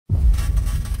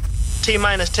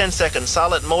T-minus 10 seconds.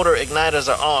 Solid motor igniters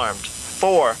are armed.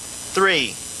 4,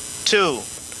 3, 2,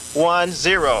 1,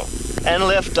 0. And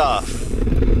liftoff.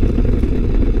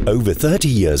 Over 30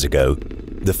 years ago,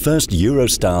 the first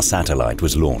Eurostar satellite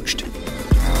was launched.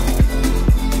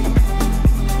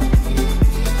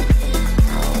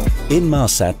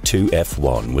 Inmarsat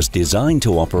 2F1 was designed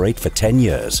to operate for 10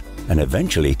 years and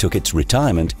eventually took its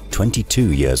retirement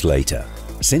 22 years later.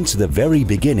 Since the very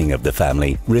beginning of the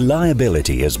family,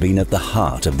 reliability has been at the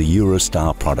heart of the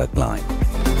Eurostar product line.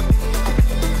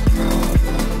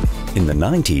 In the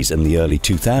 90s and the early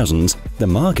 2000s, the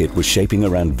market was shaping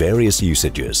around various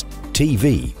usages: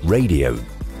 TV, radio,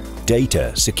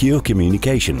 data, secure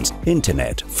communications,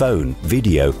 internet, phone,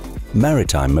 video,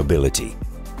 maritime mobility.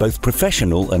 Both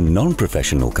professional and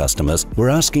non-professional customers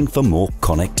were asking for more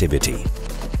connectivity.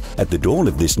 At the dawn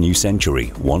of this new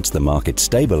century, once the market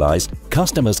stabilized,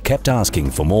 customers kept asking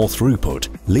for more throughput,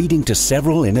 leading to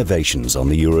several innovations on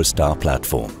the Eurostar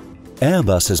platform.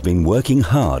 Airbus has been working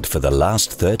hard for the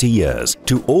last 30 years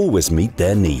to always meet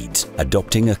their needs,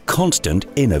 adopting a constant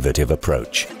innovative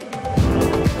approach.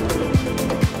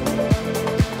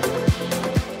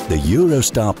 The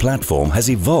Eurostar platform has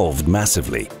evolved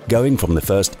massively, going from the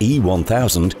first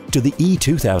E1000 to the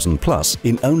E2000 Plus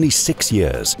in only 6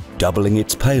 years, doubling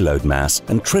its payload mass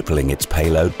and tripling its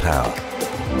payload power.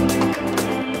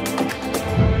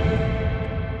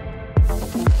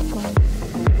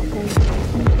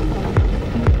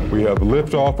 We have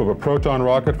liftoff of a Proton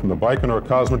rocket from the Baikonur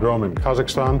Cosmodrome in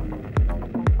Kazakhstan.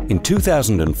 In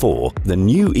 2004, the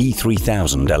new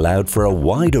E3000 allowed for a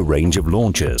wider range of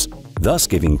launches, thus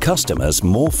giving customers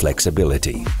more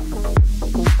flexibility.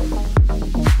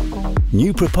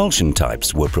 New propulsion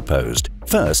types were proposed,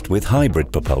 first with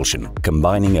hybrid propulsion,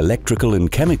 combining electrical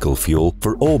and chemical fuel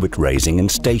for orbit raising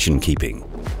and station keeping.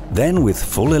 Then with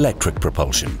full electric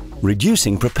propulsion,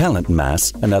 reducing propellant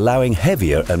mass and allowing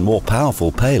heavier and more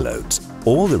powerful payloads,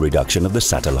 or the reduction of the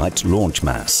satellite's launch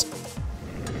mass.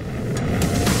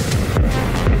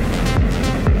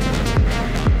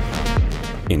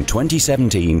 In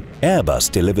 2017, Airbus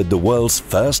delivered the world's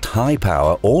first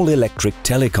high-power all-electric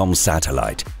telecom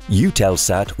satellite,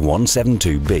 Eutelsat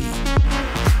 172B.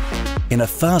 In a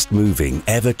fast-moving,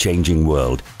 ever-changing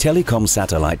world, telecom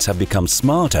satellites have become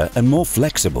smarter and more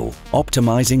flexible,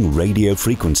 optimizing radio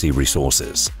frequency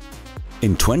resources.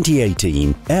 In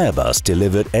 2018, Airbus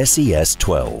delivered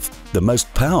SES-12, the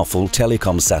most powerful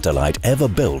telecom satellite ever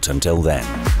built until then.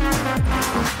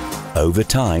 Over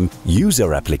time,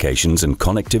 user applications and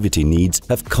connectivity needs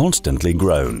have constantly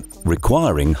grown,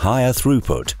 requiring higher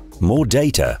throughput, more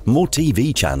data, more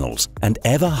TV channels, and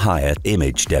ever higher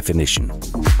image definition.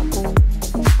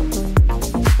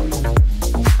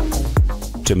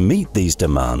 To meet these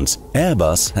demands,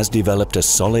 Airbus has developed a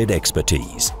solid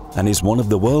expertise and is one of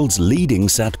the world's leading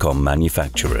SATCOM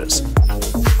manufacturers.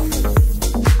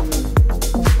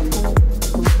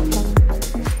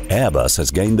 Airbus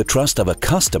has gained the trust of a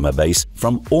customer base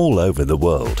from all over the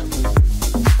world.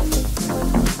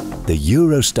 The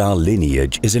Eurostar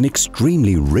lineage is an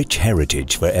extremely rich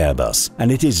heritage for Airbus, and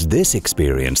it is this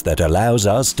experience that allows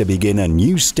us to begin a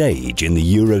new stage in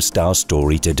the Eurostar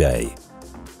story today.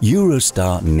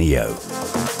 Eurostar Neo.